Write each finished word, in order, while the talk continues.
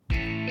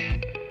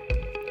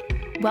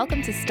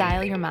Welcome to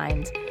Style Your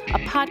Mind, a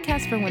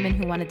podcast for women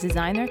who want to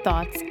design their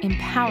thoughts,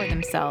 empower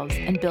themselves,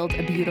 and build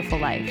a beautiful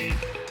life.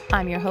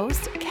 I'm your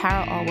host,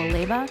 Cara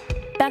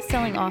Alwell-Leyba,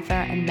 best-selling author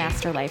and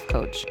master life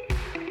coach.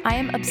 I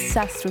am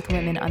obsessed with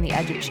women on the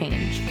edge of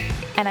change,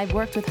 and I've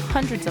worked with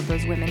hundreds of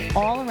those women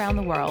all around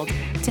the world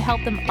to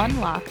help them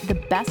unlock the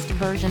best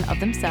version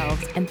of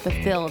themselves and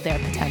fulfill their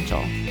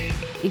potential.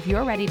 If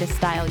you're ready to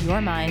style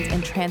your mind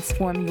and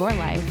transform your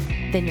life,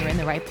 then you're in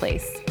the right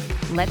place.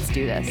 Let's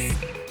do this.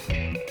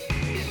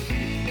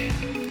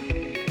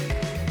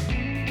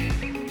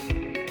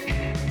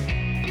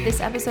 This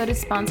episode is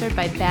sponsored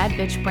by Bad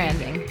Bitch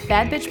Branding.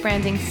 Bad Bitch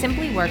Branding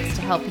simply works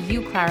to help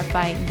you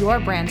clarify your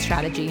brand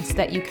strategy so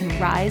that you can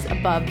rise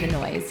above the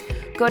noise.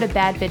 Go to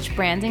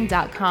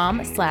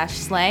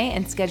badbitchbranding.com/slay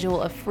and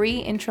schedule a free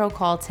intro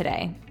call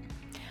today.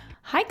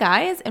 Hi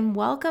guys, and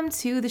welcome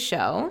to the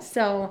show.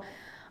 So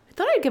I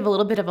thought I'd give a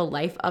little bit of a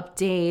life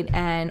update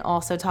and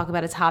also talk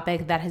about a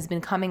topic that has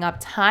been coming up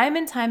time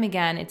and time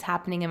again. It's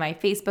happening in my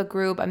Facebook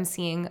group. I'm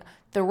seeing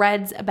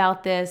threads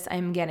about this.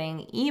 I'm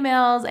getting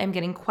emails. I'm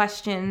getting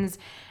questions.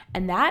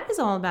 And that is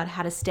all about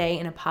how to stay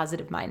in a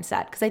positive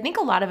mindset. Because I think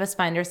a lot of us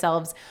find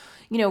ourselves,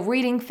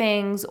 reading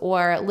things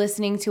or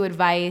listening to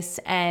advice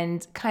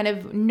and kind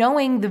of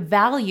knowing the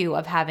value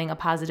of having a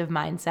positive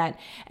mindset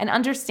and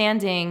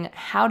understanding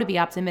how to be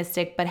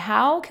optimistic, but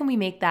how can we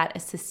make that a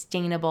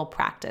sustainable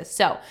practice?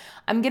 So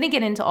I'm going to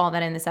get into all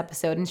that in this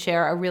episode and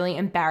share a really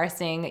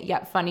embarrassing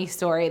yet funny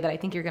story that I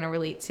think you're going to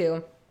relate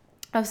to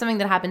of something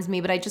that happened to me,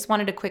 but I just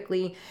wanted to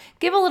quickly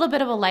give a little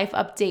bit of a life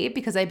update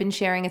because I've been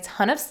sharing a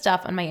ton of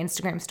stuff on my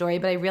Instagram story,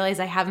 but I realize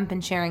I haven't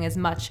been sharing as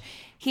much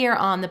here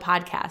on the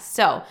podcast.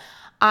 So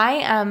I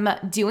am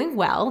doing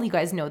well. You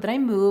guys know that I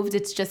moved.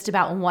 It's just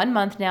about 1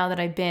 month now that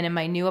I've been in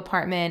my new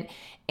apartment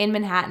in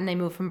Manhattan. I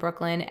moved from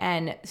Brooklyn,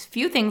 and a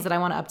few things that I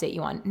want to update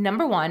you on.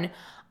 Number one,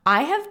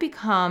 I have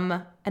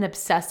become an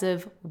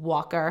obsessive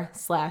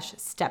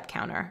walker/step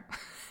counter.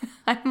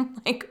 I'm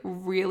like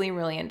really,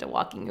 really into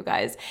walking, you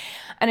guys.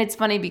 And it's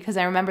funny because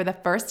I remember the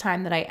first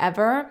time that I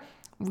ever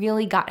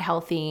really got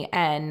healthy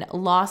and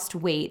lost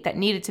weight that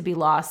needed to be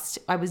lost.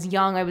 I was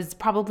young. I was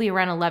probably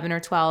around 11 or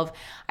 12.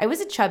 I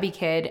was a chubby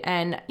kid,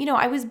 and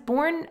I was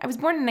born in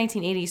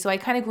 1980, so I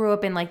kind of grew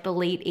up in like the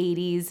late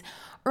 80s,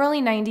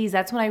 early 90s.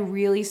 That's when I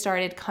really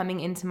started coming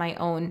into my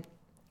own.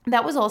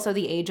 That was also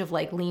the age of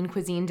like lean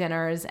cuisine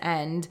dinners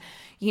and,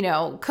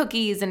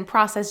 cookies and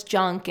processed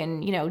junk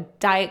and,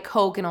 Diet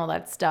Coke and all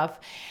that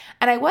stuff.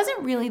 And I wasn't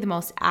really the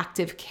most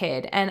active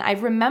kid. And I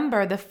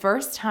remember the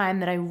first time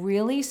that I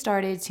really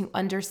started to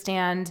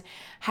understand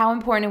how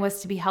important it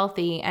was to be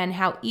healthy and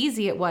how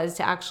easy it was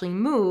to actually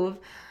move.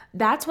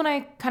 That's when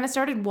I kind of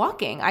started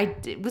walking.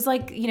 It was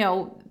like,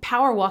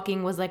 power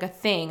walking was like a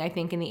thing, I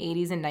think, in the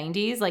 80s and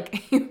 90s.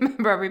 Like, you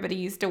remember everybody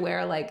used to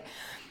wear like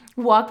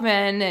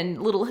Walkman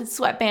and little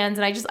sweatbands.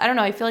 And I don't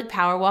know, I feel like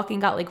power walking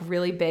got like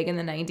really big in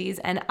the 90s.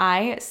 And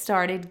I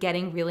started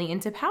getting really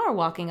into power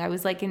walking. I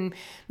was like in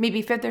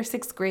maybe 5th or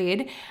 6th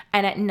grade.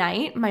 And at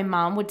night, my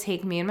mom would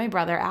take me and my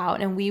brother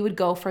out and we would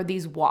go for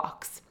these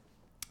walks.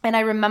 And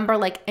I remember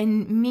like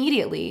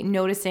immediately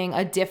noticing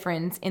a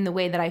difference in the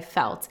way that I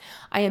felt.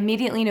 I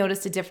immediately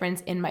noticed a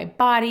difference in my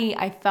body.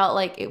 I felt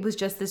like it was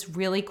just this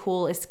really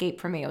cool escape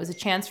for me. It was a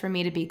chance for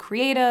me to be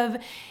creative.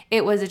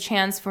 It was a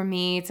chance for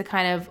me to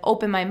kind of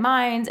open my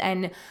mind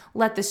and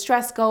let the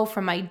stress go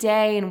from my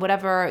day and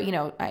whatever,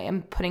 I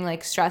am putting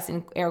like stress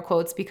in air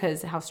quotes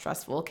because how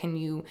stressful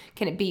can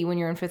it be when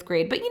you're in 5th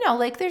grade? But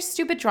like there's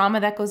stupid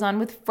drama that goes on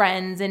with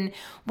friends and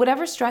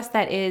whatever stress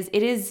that is,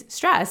 it is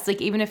stress.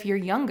 Like even if you're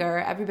younger,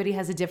 everybody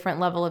has a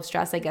different level of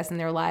stress, I guess, in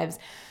their lives.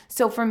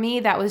 So for me,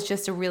 that was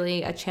just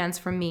a chance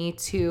for me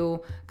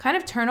to kind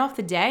of turn off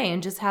the day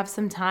and just have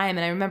some time.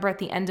 And I remember at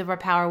the end of our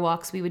power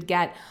walks, we would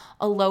get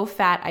a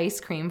low-fat ice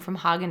cream from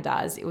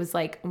Haagen-Dazs. It was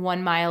like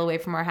 1 mile away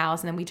from our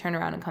house, and then we turn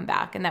around and come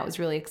back. And that was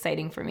really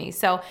exciting for me.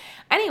 So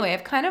anyway,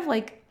 I've kind of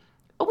like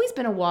always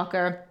been a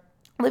walker.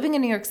 Living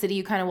in New York City,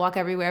 you kind of walk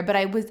everywhere.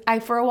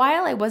 But for a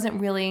while, I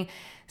wasn't really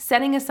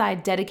setting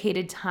aside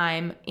dedicated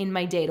time in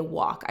my day to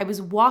walk. I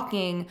was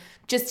walking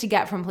just to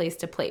get from place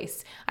to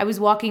place. I was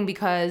walking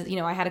because,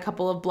 I had a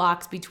couple of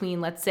blocks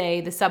between, let's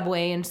say, the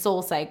subway and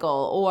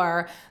SoulCycle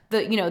or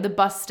the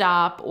bus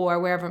stop or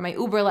wherever my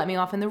Uber let me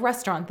off in the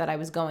restaurant that I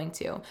was going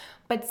to.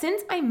 But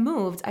since I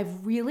moved,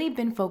 I've really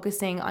been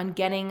focusing on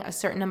getting a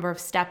certain number of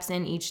steps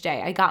in each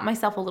day. I got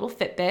myself a little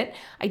Fitbit.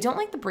 I don't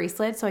like the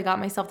bracelet, so I got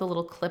myself the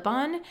little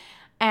clip-on.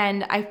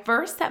 And I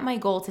first set my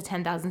goal to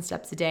 10,000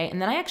 steps a day,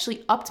 and then I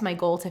actually upped my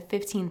goal to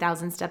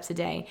 15,000 steps a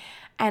day.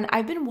 And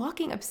I've been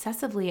walking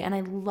obsessively, and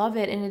I love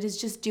it, and it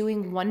is just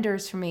doing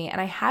wonders for me.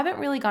 And I haven't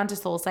really gone to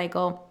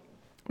SoulCycle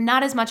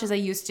Not as much as I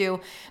used to,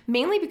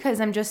 mainly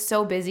because I'm just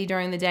so busy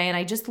during the day and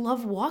I just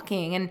love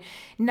walking. And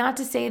not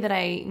to say that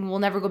I will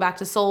never go back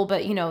to Seoul,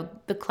 but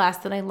the class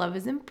that I love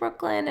is in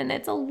Brooklyn and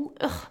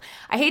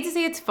I hate to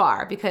say it's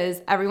far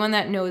because everyone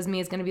that knows me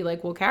is going to be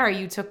like, well, Kara,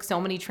 you took so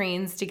many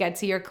trains to get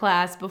to your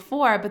class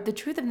before. But the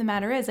truth of the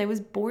matter is I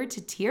was bored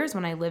to tears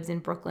when I lived in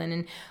Brooklyn,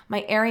 and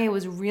my area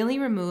was really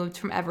removed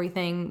from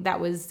everything that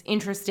was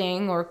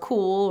interesting or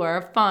cool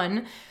or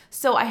fun.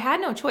 So I had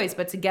no choice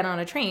but to get on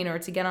a train or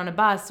to get on a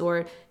bus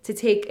or to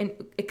take an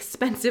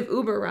expensive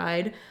Uber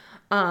ride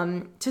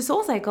to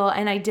SoulCycle,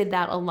 and I did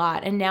that a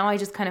lot. And now I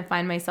just kind of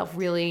find myself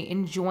really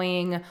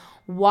enjoying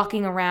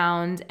walking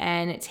around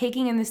and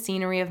taking in the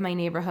scenery of my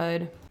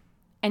neighborhood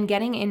and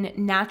getting in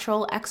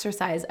natural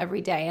exercise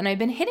every day. And I've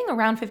been hitting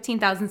around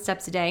 15,000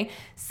 steps a day,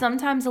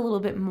 sometimes a little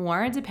bit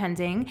more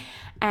depending.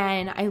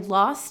 And I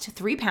lost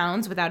 3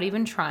 pounds without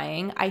even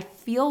trying. I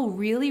feel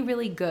really,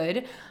 really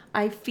good.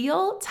 I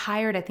feel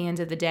tired at the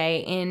end of the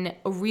day in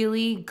a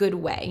really good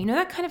way. You know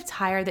that kind of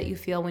tired that you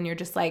feel when you're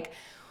just like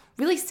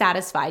really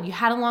satisfied. You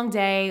had a long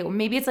day, or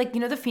maybe it's like,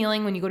 the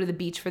feeling when you go to the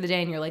beach for the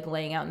day and you're like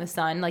laying out in the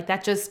sun, like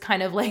that just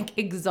kind of like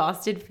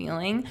exhausted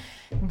feeling.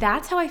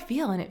 That's how I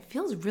feel, and it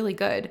feels really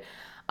good.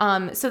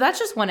 So that's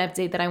just one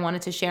update that I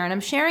wanted to share. And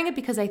I'm sharing it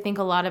because I think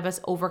a lot of us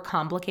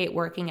overcomplicate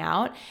working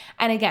out.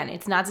 And again,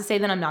 it's not to say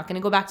that I'm not going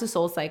to go back to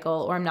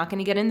SoulCycle, or I'm not going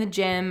to get in the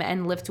gym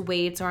and lift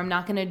weights, or I'm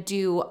not going to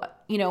do,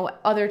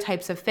 other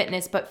types of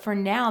fitness. But for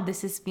now,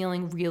 this is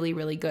feeling really,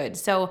 really good.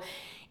 So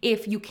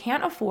if you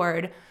can't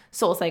afford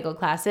SoulCycle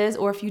classes,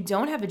 or if you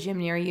don't have a gym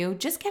near you,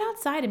 just get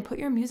outside and put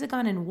your music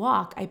on and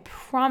walk. I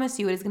promise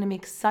you it is going to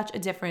make such a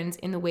difference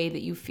in the way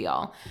that you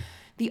feel.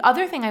 The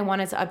other thing I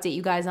wanted to update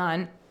you guys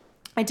on,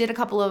 I did a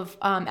couple of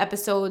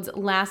episodes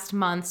last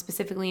month,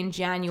 specifically in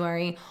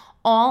January,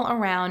 all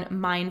around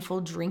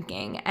mindful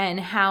drinking and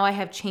how I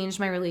have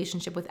changed my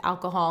relationship with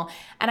alcohol.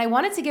 And I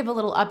wanted to give a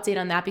little update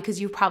on that because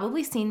you've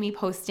probably seen me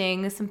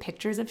posting some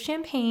pictures of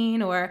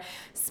champagne or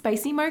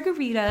spicy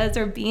margaritas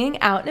or being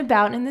out and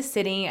about in the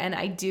city. And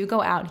I do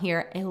go out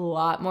here a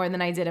lot more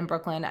than I did in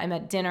Brooklyn. I'm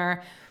at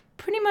dinner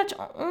pretty much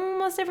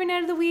almost every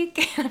night of the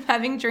week. I'm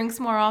having drinks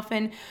more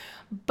often.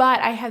 But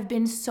I have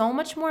been so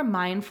much more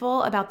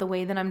mindful about the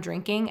way that I'm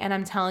drinking. And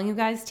I'm telling you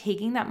guys,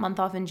 taking that month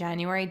off in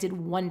January did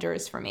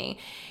wonders for me.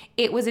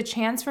 It was a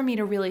chance for me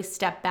to really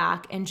step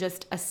back and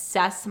just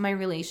assess my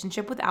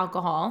relationship with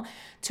alcohol,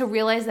 to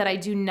realize that I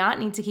do not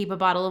need to keep a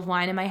bottle of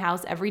wine in my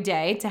house every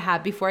day to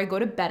have before I go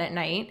to bed at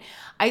night.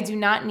 I do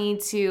not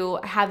need to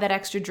have that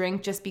extra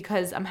drink just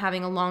because I'm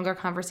having a longer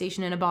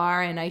conversation in a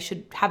bar and I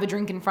should have a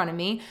drink in front of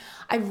me.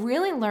 I've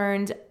really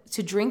learned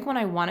to drink when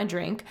I want to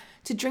drink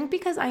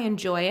because I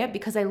enjoy it,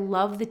 because I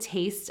love the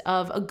taste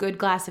of a good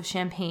glass of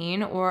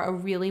champagne or a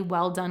really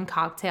well done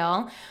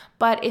cocktail.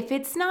 But if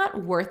it's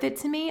not worth it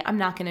to me, I'm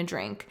not going to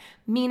drink.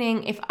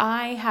 Meaning if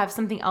I have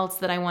something else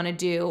that I want to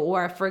do,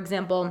 or for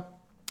example,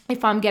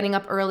 if I'm getting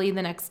up early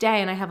the next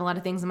day and I have a lot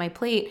of things on my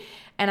plate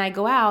and I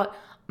go out,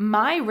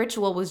 my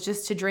ritual was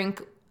just to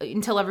drink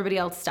until everybody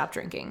else stopped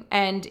drinking.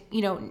 And,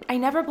 I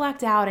never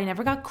blacked out. I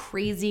never got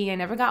crazy. I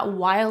never got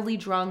wildly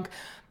drunk.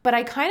 But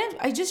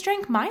I just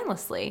drank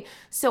mindlessly.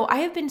 So I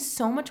have been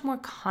so much more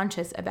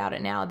conscious about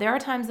it now. There are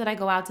times that I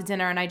go out to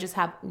dinner and I just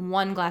have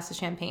one glass of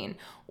champagne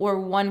or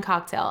one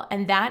cocktail.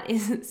 And that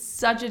is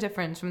such a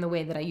difference from the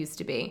way that I used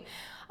to be.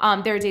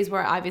 There are days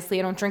where obviously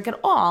I don't drink at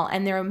all.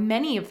 And there are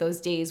many of those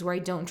days where I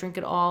don't drink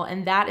at all.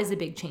 And that is a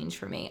big change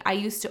for me. I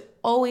used to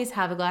always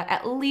have a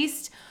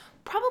glass,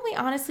 probably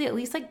honestly, at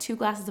least like 2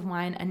 glasses of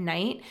wine a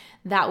night.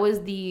 That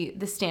was the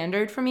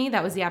standard for me.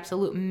 That was the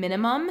absolute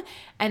minimum.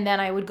 And then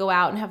I would go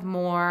out and have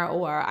more,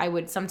 or I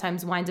would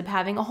sometimes wind up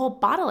having a whole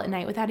bottle at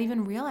night without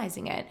even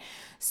realizing it.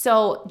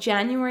 So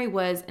January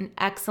was an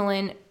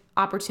excellent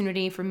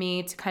opportunity for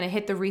me to kind of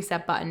hit the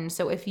reset button.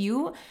 So if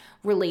you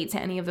relate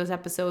to any of those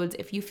episodes,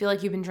 if you feel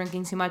like you've been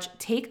drinking too much,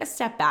 take a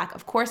step back.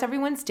 Of course,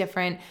 everyone's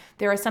different.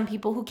 There are some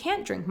people who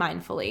can't drink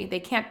mindfully.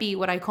 They can't be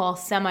what I call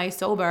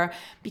semi-sober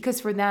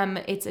because for them,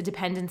 it's a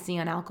dependency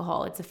on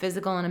alcohol. It's a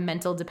physical and a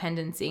mental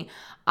dependency.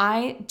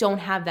 I don't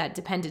have that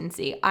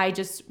dependency. I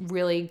just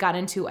really got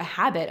into a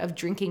habit of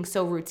drinking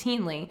so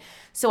routinely.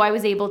 So I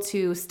was able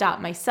to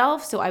stop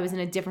myself. So I was in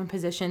a different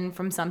position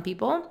from some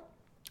people.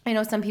 I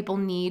know some people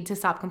need to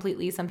stop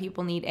completely. Some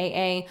people need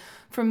AA.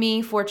 For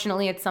me,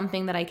 fortunately, it's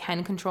something that I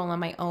can control on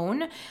my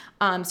own.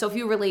 So if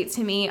you relate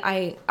to me,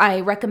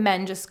 I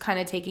recommend just kind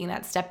of taking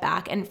that step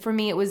back. And for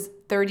me, it was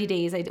 30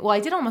 days. I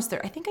did almost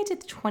 30. I think I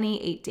did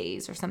 28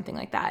 days or something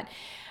like that.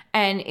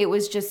 And it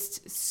was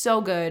just so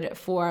good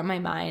for my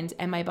mind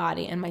and my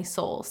body and my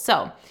soul.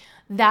 So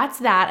that's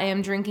that. I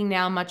am drinking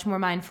now much more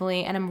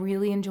mindfully and I'm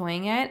really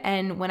enjoying it.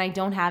 And when I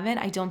don't have it,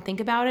 I don't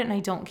think about it and I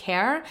don't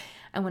care.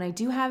 And when I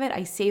do have it,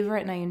 I savor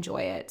it and I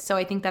enjoy it. So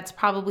I think that's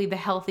probably the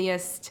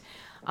healthiest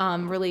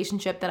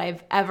relationship that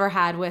I've ever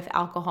had with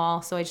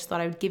alcohol. So I just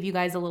thought I would give you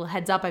guys a little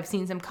heads up. I've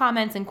seen some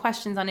comments and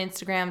questions on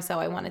Instagram, so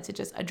I wanted to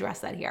just address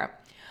that here.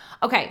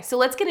 Okay, so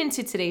let's get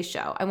into today's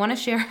show. I want to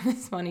share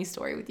this funny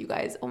story with you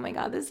guys. Oh my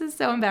God, this is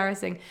so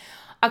embarrassing.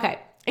 Okay,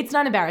 it's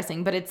not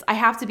embarrassing, but I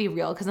have to be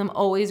real because I'm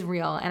always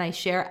real and I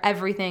share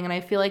everything. And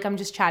I feel like I'm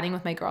just chatting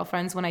with my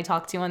girlfriends when I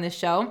talk to you on this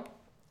show.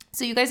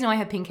 So you guys know I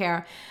have pink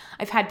hair.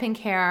 I've had pink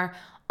hair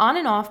on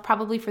and off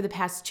probably for the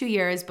past 2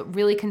 years, but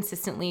really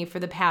consistently for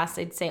the past,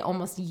 I'd say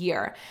almost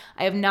year.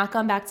 I have not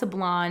gone back to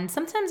blonde.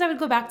 Sometimes I would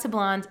go back to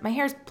blonde. My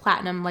hair's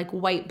platinum, like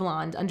white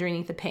blonde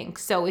underneath the pink.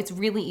 So it's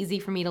really easy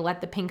for me to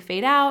let the pink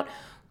fade out,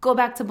 go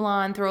back to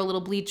blonde, throw a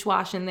little bleach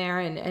wash in there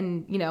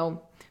and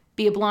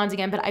be a blonde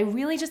again. But I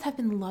really just have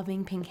been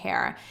loving pink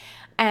hair.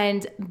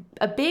 And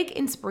a big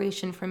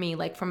inspiration for me,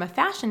 like from a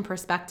fashion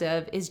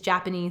perspective, is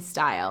Japanese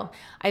style.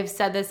 I've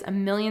said this a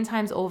million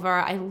times over.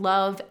 I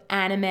love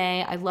anime.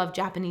 I love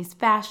Japanese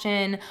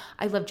fashion.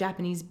 I love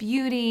Japanese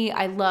beauty.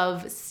 I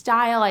love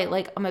style.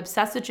 I'm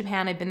obsessed with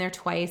Japan. I've been there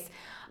twice.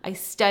 I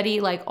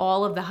study like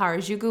all of the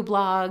Harajuku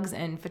blogs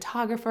and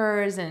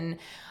photographers, and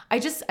I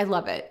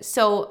love it.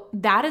 So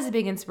that is a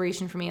big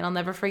inspiration for me. And I'll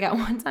never forget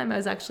one time I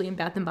was actually in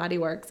Bath and Body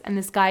Works and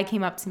this guy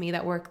came up to me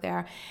that worked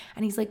there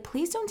and he's like,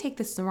 please don't take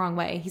this the wrong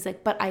way. He's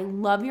like, but I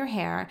love your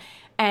hair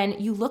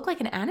and you look like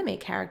an anime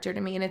character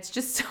to me and it's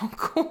just so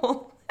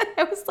cool.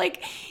 I was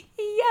like,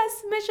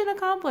 yes, mission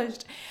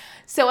accomplished.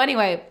 So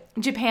anyway,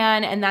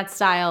 Japan and that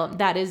style,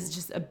 that is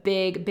just a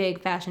big, big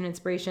fashion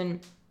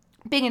inspiration,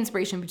 big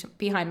inspiration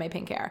behind my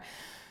pink hair.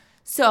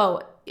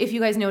 So if you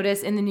guys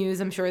notice in the news,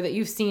 I'm sure that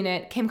you've seen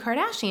it, Kim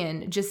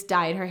Kardashian just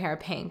dyed her hair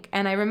pink.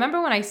 And I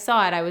remember when I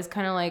saw it, I was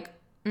kind of like,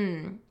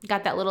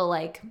 got that little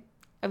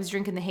I was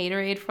drinking the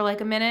haterade for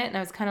like a minute and I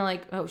was kind of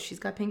like, oh, she's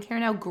got pink hair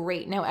now?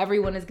 Great. Now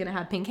everyone is going to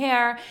have pink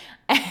hair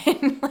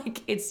and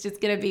it's just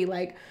going to be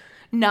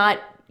not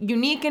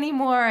unique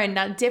anymore and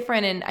not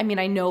different. And I mean,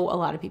 I know a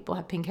lot of people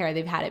have pink hair.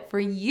 They've had it for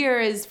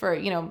years,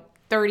 for,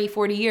 30,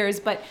 40 years.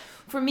 But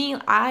for me,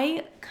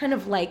 I kind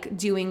of like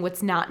doing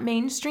what's not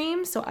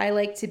mainstream. So I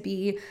like to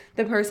be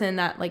the person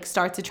that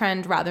starts a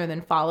trend rather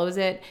than follows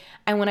it.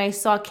 And when I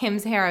saw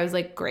Kim's hair, I was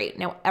like, great.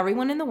 Now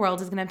everyone in the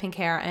world is going to have pink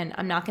hair and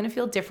I'm not going to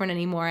feel different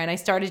anymore. And I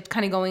started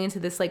kind of going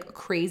into this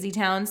crazy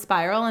town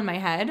spiral in my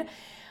head.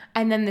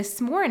 And then this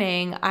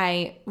morning,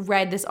 I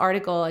read this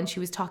article and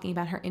she was talking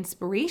about her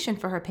inspiration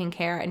for her pink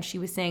hair. And she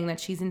was saying that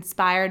she's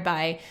inspired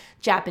by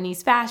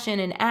Japanese fashion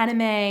and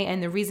anime.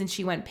 And the reason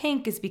she went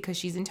pink is because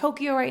she's in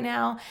Tokyo right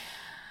now.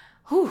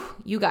 Whew,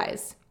 you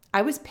guys,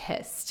 I was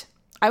pissed.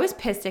 I was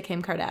pissed at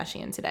Kim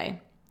Kardashian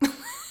today.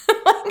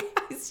 I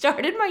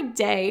started my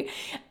day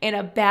in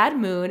a bad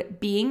mood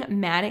being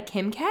mad at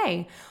Kim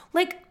K.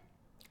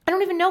 I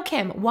don't even know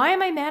Kim. Why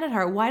am I mad at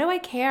her? Why do I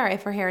care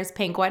if her hair is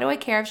pink? Why do I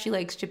care if she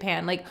likes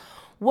Japan?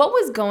 What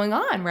was going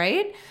on,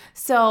 right?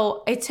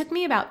 So it took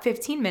me about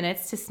 15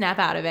 minutes to snap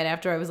out of it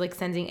after I was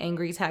sending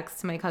angry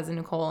texts to my cousin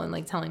Nicole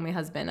and telling my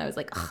husband, I was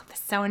like, oh, this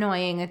is so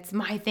annoying. It's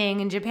my thing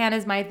and Japan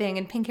is my thing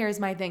and pink hair is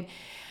my thing.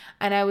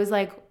 And I was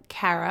like,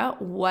 Kara,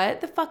 what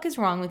the fuck is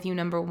wrong with you,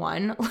 number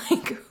one?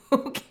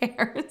 Who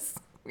cares?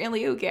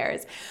 Really, who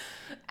cares?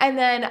 And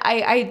then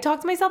I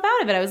talked myself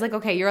out of it. I was like,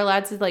 okay, you're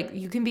allowed to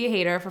you can be a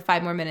hater for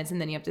 5 more minutes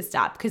and then you have to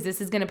stop because this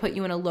is going to put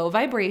you in a low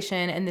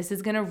vibration and this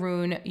is going to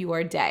ruin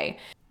your day.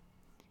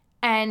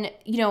 And,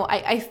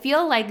 I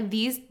feel like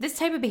this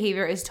type of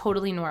behavior is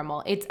totally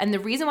normal. And the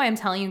reason why I'm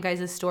telling you guys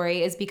this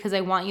story is because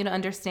I want you to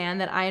understand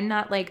that I'm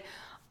not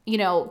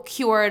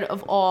cured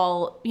of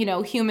all,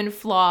 human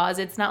flaws.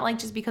 It's not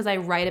just because I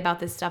write about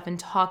this stuff and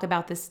talk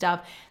about this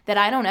stuff that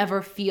I don't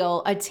ever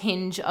feel a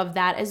tinge of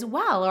that as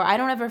well, or I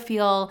don't ever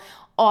feel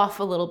off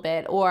a little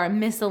bit or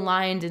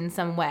misaligned in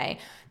some way.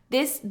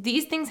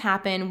 These things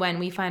happen when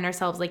we find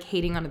ourselves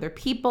hating on other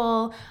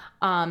people.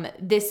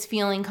 This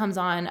feeling comes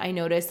on, I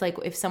notice,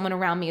 if someone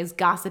around me is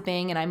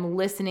gossiping and I'm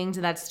listening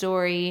to that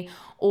story,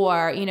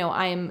 or,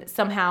 I'm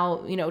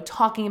somehow,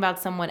 talking about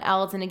someone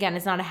else. And again,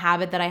 it's not a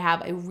habit that I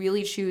have. I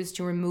really choose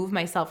to remove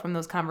myself from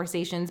those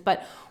conversations,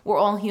 but we're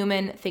all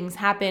human. Things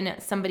happen.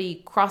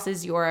 Somebody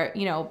crosses your,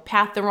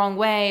 path the wrong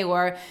way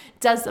or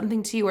does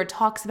something to you or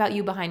talks about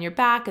you behind your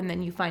back. And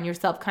then you find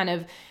yourself kind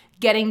of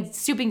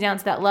stooping down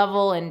to that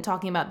level and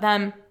talking about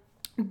them.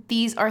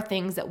 These are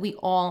things that we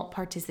all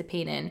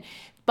participate in.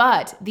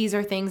 But these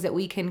are things that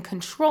we can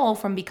control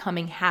from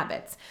becoming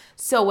habits.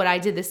 So what I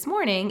did this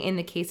morning in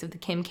the case of the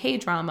Kim K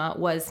drama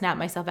was snap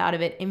myself out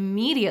of it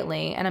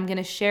immediately. And I'm going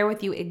to share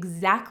with you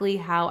exactly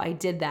how I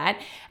did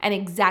that and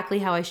exactly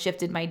how I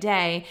shifted my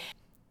day.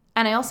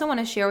 And I also want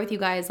to share with you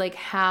guys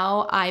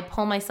how I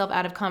pull myself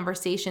out of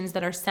conversations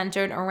that are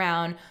centered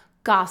around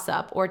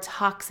gossip or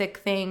toxic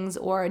things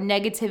or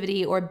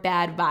negativity or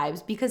bad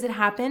vibes, because it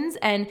happens.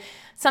 And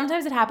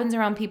sometimes it happens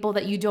around people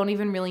that you don't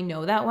even really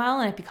know that well.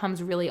 And it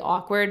becomes really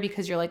awkward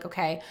because you're like,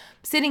 okay,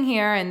 I'm sitting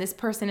here and this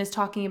person is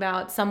talking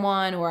about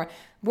someone, or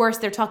worse,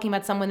 they're talking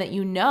about someone that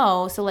you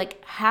know. So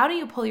how do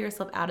you pull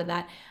yourself out of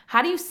that?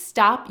 How do you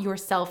stop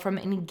yourself from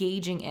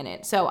engaging in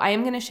it? So I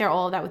am going to share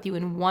all of that with you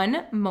in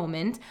one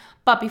moment.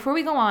 But before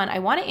we go on, I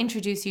want to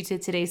introduce you to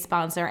today's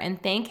sponsor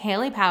and thank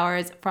Haley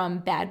Powers from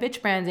Bad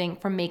Bitch Branding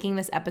for making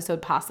this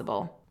episode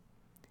possible.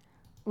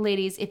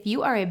 Ladies, if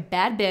you are a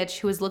bad bitch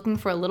who is looking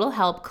for a little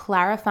help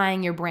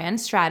clarifying your brand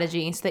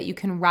strategy so that you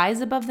can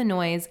rise above the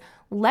noise,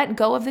 let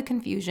go of the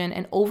confusion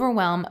and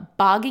overwhelm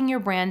bogging your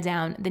brand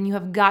down, then you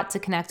have got to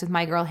connect with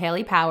my girl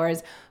Haley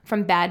Powers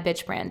from Bad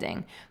Bitch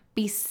Branding.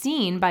 Be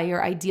seen by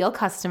your ideal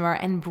customer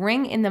and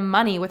bring in the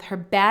money with her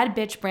Bad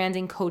Bitch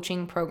Branding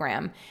coaching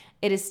program.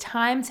 It is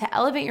time to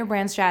elevate your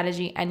brand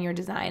strategy and your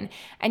design.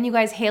 And you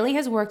guys, Haley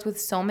has worked with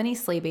so many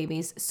slay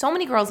babies, so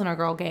many girls in our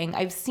girl gang.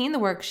 I've seen the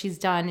work she's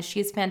done. She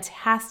is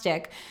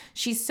fantastic.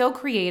 She's so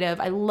creative.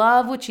 I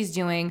love what she's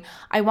doing.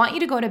 I want you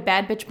to go to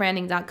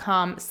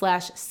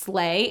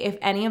badbitchbranding.com/slay if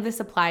any of this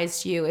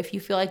applies to you. If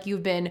you feel like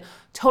you've been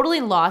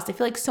totally lost. I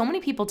feel like so many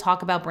people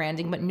talk about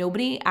branding, but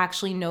nobody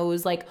actually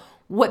knows like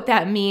what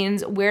that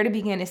means, where to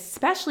begin,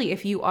 especially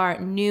if you are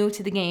new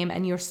to the game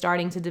and you're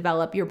starting to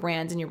develop your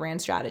brand and your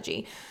brand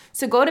strategy.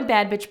 So go to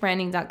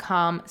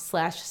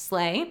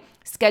badbitchbranding.com/slay,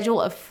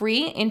 schedule a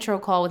free intro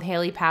call with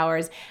Haley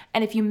Powers.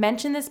 And if you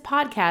mention this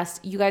podcast,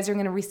 you guys are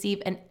going to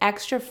receive an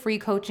extra free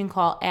coaching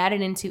call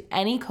added into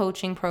any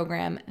coaching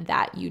program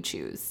that you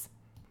choose.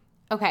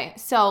 Okay,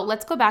 so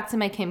let's go back to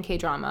my Kim K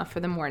drama for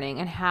the morning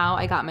and how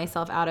I got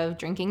myself out of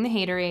drinking the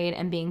haterade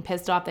and being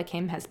pissed off that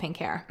Kim has pink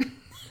hair.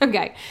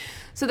 Okay,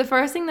 so the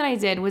first thing that I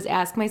did was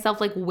ask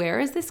myself, like, where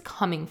is this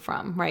coming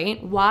from,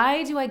 right?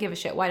 Why do I give a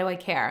shit? Why do I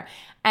care?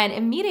 And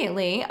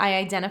immediately I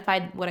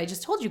identified what I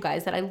just told you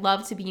guys, that I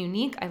love to be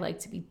unique. I like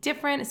to be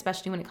different,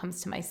 especially when it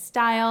comes to my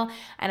style.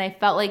 And I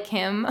felt like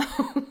Kim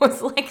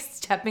was like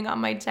stepping on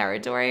my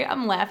territory.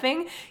 I'm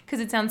laughing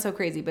because it sounds so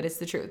crazy, but it's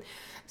the truth.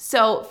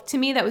 So to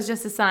me, that was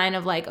just a sign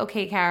of like,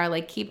 okay, Kara,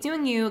 like keep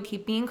doing you,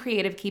 keep being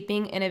creative, keep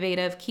being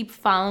innovative, keep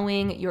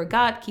following your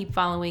gut, keep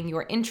following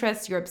your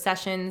interests, your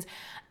obsessions,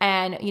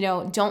 and, you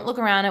know, don't look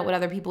around at what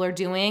other people are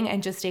doing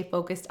and just stay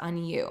focused on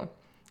you.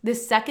 The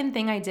second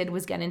thing I did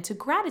was get into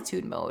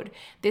gratitude mode.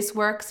 This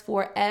works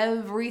for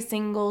every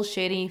single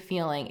shitty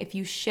feeling. If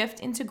you shift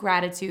into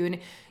gratitude,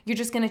 you're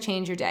just gonna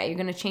change your day. You're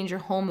gonna change your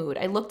whole mood.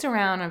 I looked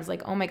around, I was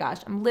like, oh my gosh,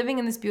 I'm living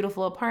in this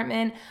beautiful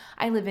apartment.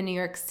 I live in New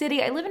York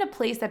City. I live in a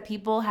place that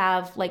people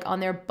have like on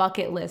their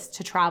bucket list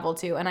to travel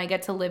to, and I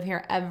get to live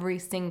here every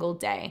single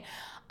day.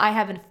 I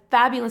have a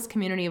fabulous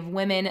community of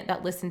women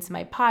that listen to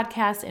my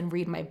podcast and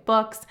read my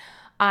books.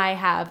 I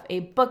have a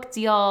book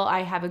deal.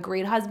 I have a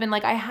great husband.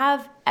 Like I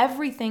have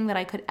everything that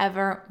I could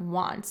ever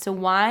want. So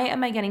why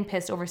am I getting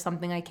pissed over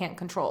something I can't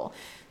control?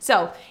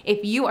 So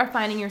if you are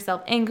finding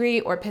yourself angry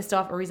or pissed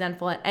off or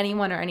resentful at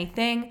anyone or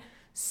anything,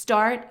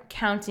 start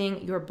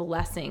counting your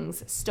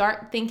blessings.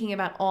 Start thinking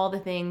about all the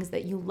things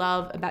that you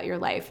love about your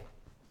life.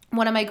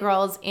 One of my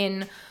girls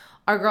in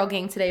our girl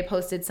gang today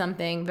posted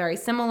something very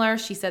similar.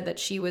 She said that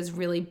she was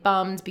really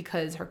bummed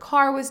because her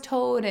car was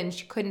towed and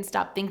she couldn't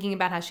stop thinking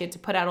about how she had to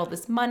put out all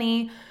this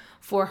money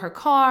for her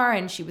car,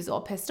 and she was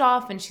all pissed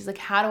off, and she's like,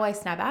 how do I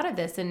snap out of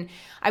this? And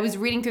I was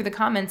reading through the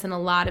comments, and a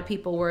lot of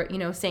people were, you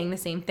know, saying the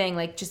same thing,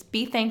 like just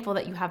be thankful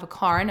that you have a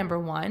car, number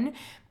one.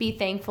 Be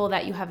thankful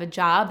that you have a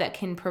job that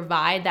can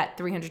provide that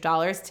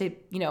 $300 to,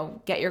 you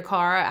know, get your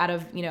car out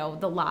of, you know,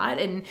 the lot,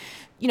 and,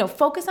 you know,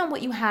 focus on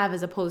what you have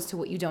as opposed to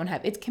what you don't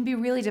have. It can be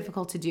really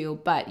difficult to do,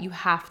 but you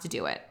have to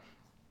do it.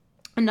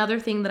 Another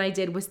thing that I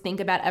did was think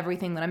about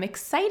everything that I'm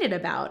excited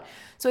about.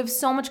 So I have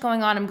so much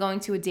going on. I'm going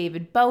to a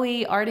David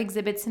Bowie art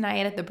exhibit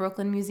tonight at the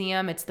Brooklyn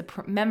Museum. It's the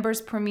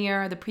members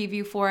premiere, the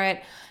preview for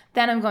it.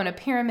 Then I'm going to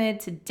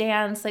Pyramid to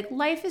dance. Like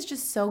life is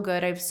just so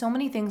good. I have so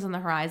many things on the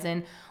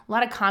horizon. A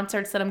lot of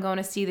concerts that I'm going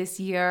to see this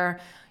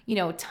year. You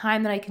know,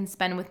 time that I can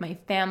spend with my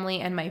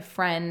family and my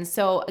friends.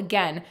 So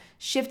again,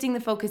 shifting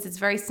the focus is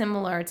very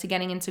similar to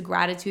getting into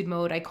gratitude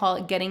mode. I call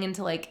it getting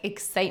into like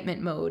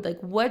excitement mode. Like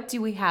what do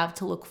we have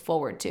to look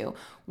forward to?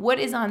 What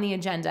is on the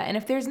agenda? And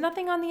if there's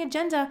nothing on the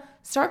agenda,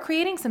 start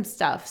creating some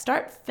stuff.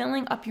 Start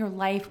filling up your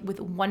life with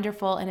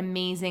wonderful and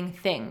amazing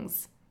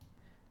things.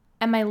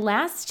 And my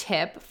last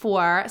tip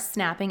for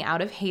snapping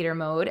out of hater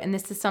mode, and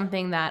this is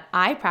something that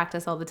I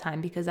practice all the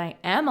time because I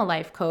am a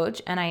life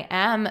coach and I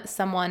am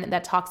someone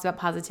that talks about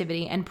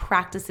positivity and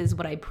practices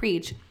what I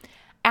preach.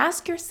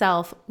 Ask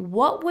yourself,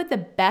 what would the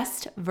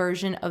best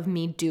version of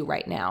me do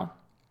right now?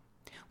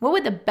 What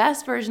would the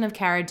best version of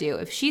Kara do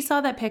if she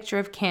saw that picture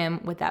of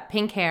Kim with that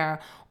pink hair,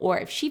 or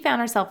if she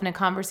found herself in a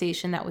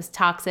conversation that was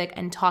toxic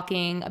and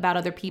talking about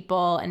other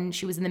people and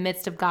she was in the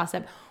midst of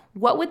gossip?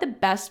 What would the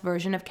best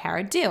version of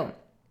Kara do?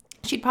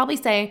 She'd probably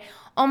say,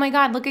 oh my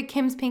God, look at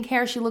Kim's pink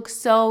hair. She looks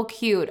so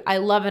cute. I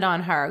love it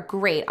on her.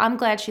 Great. I'm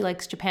glad she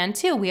likes Japan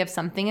too. We have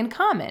something in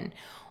common.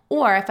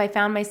 Or if I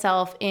found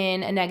myself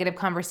in a negative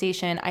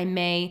conversation, I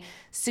may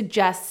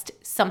suggest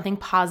something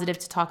positive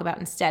to talk about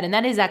instead. And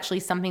that is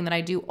actually something that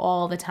I do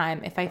all the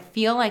time. If I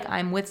feel like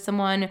I'm with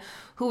someone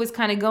who is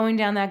kind of going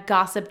down that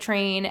gossip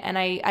train, and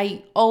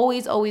I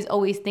always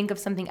think of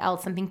something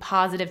else, something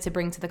positive to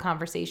bring to the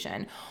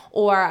conversation.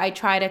 Or I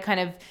try to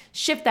kind of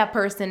shift that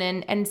person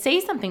and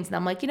say something to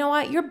them like, you know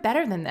what, you're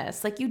better than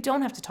this. Like, you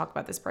don't have to talk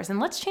about this person.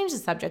 Let's change the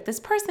subject. This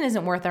person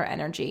isn't worth our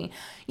energy.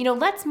 You know,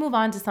 let's move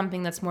on to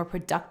something that's more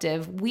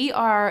productive. We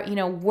are, you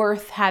know,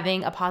 worth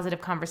having a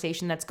positive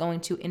conversation that's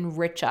going to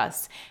enrich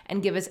us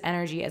and give us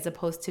energy as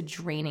opposed to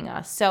draining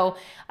us. So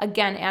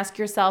again, ask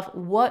yourself,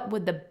 what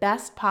would the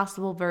best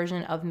possible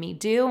version of me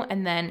do?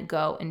 And then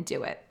go and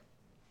do it.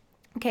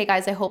 Okay,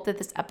 guys, I hope that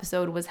this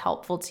episode was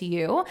helpful to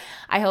you.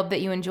 I hope that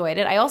you enjoyed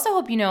it. I also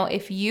hope,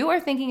 if you are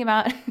thinking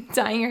about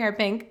dyeing your hair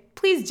pink,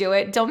 please do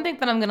it. Don't think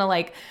that I'm going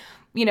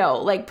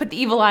to put the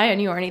evil eye on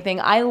you or anything.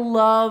 I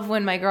love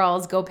when my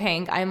girls go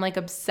pink. I'm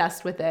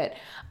obsessed with it.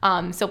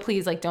 So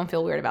please don't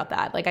feel weird about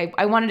that.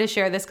 I wanted to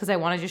share this because I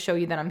wanted to show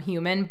you that I'm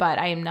human, but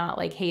I am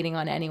not hating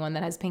on anyone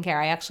that has pink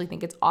hair. I actually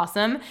think it's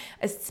awesome,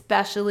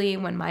 especially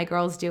when my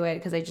girls do it,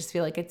 because I just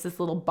feel like it's this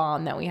little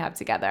bond that we have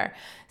together.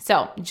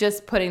 So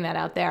just putting that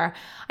out there.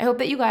 I hope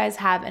that you guys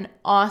have an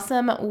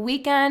awesome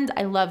weekend.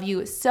 I love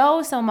you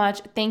so, so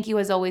much. Thank you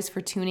as always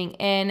for tuning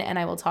in, and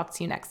I will talk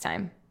to you next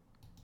time.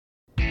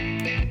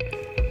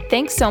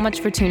 Thanks so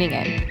much for tuning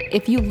in.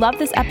 If you love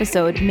this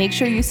episode, make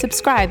sure you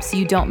subscribe so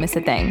you don't miss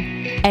a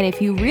thing. And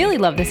if you really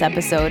love this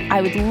episode,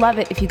 I would love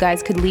it if you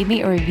guys could leave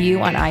me a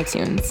review on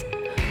iTunes.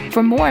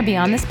 For more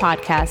beyond this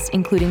podcast,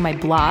 including my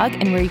blog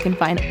and where you can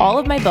find all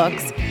of my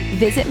books,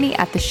 visit me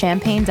at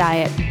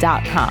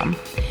thechampagnediet.com.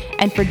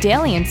 And for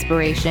daily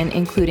inspiration,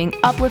 including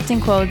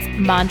uplifting quotes,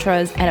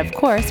 mantras, and of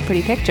course,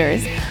 pretty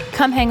pictures,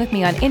 come hang with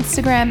me on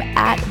Instagram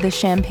at The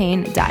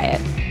Champagne Diet.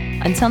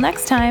 Until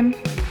next time.